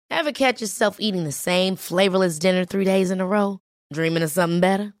Ever catch yourself eating the same flavorless dinner 3 days in a row? Dreaming of something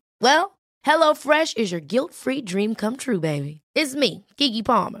better? Well, HelloFresh is your guilt-free dream come true, baby. It's me, Keke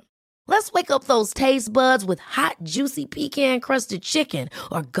Palmer. Let's wake up those taste buds with hot, juicy pecan-crusted chicken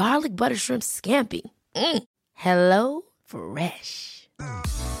or garlic butter shrimp scampi. Hello Fresh.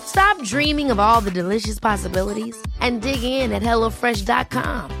 Stop dreaming of all the delicious possibilities and dig in at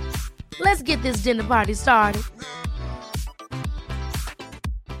HelloFresh.com. Let's get this dinner party started.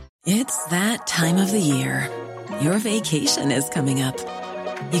 It's that time of the year. Your vacation is coming up.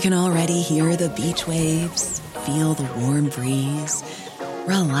 You can already hear the beach waves, feel the warm breeze,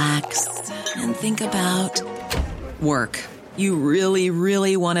 relax, and think about work. You really,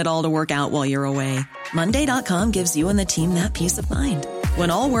 really want it all to work out while you're away. Monday.com gives you and the team that peace of mind.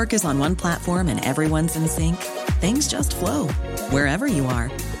 When all work is on one platform and everyone's in sync, things just flow. Wherever you are,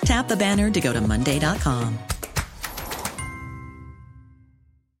 tap the banner to go to Monday.com.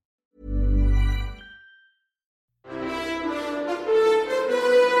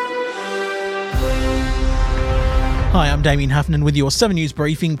 Hi, I'm Damien Heffernan with your 7 News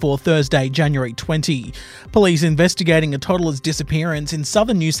briefing for Thursday, January 20. Police investigating a toddler's disappearance in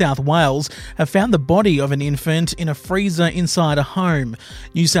southern New South Wales have found the body of an infant in a freezer inside a home.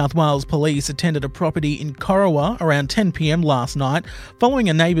 New South Wales police attended a property in Corowa around 10 p.m. last night following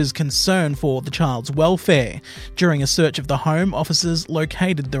a neighbour's concern for the child's welfare. During a search of the home, officers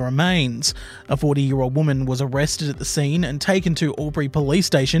located the remains. A 40-year-old woman was arrested at the scene and taken to Albury Police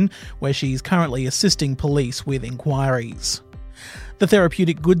Station, where she's currently assisting police with inquiries. The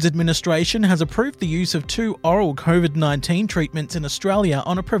Therapeutic Goods Administration has approved the use of 2 oral COVID-19 treatments in Australia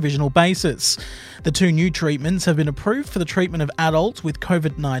on a provisional basis. The 2 new treatments have been approved for the treatment of adults with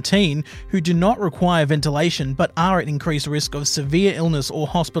COVID-19 who do not require ventilation but are at increased risk of severe illness or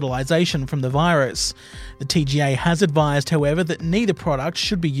hospitalisation from the virus. The TGA has advised, however, that neither product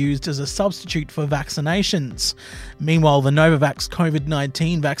should be used as a substitute for vaccinations. Meanwhile, the Novavax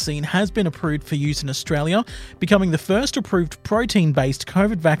COVID-19 vaccine has been approved for use in Australia, becoming the first approved protein-based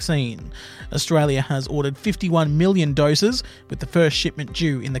COVID vaccine. Australia has ordered 51 million doses, with the first shipment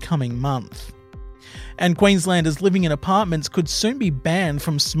due in the coming month. And Queenslanders living in apartments could soon be banned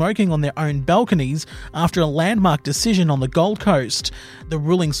from smoking on their own balconies after a landmark decision on the Gold Coast. The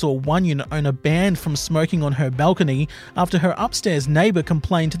ruling saw one unit owner banned from smoking on her balcony after her upstairs neighbour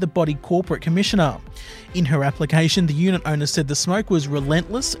complained to the Body Corporate Commissioner. In her application, the unit owner said the smoke was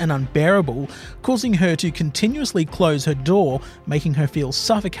relentless and unbearable, causing her to continuously close her door, making her feel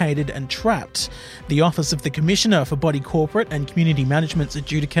suffocated and trapped. The Office of the Commissioner for Body Corporate and Community Management's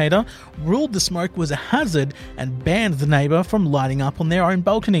adjudicator ruled the smoke was a hazard and banned the neighbour from lighting up on their own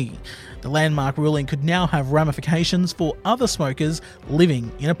balcony. The landmark ruling could now have ramifications for other smokers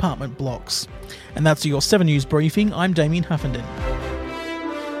living in apartment blocks. And that's your 7 News briefing. I'm Damien Huffenden.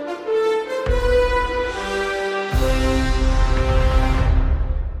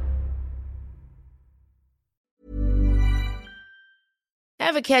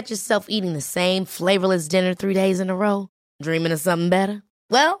 Ever catch yourself eating the same flavorless dinner 3 days in a row? Dreaming of something better?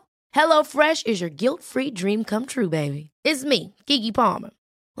 Well, HelloFresh is your guilt-free dream come true, baby. It's me, Keke Palmer.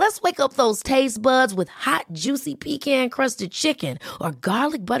 Let's wake up those taste buds with hot, juicy pecan-crusted chicken or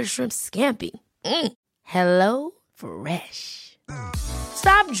garlic butter shrimp scampi. Hello Fresh.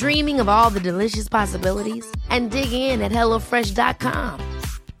 Stop dreaming of all the delicious possibilities and dig in at HelloFresh.com.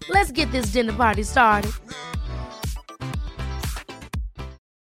 Let's get this dinner party started.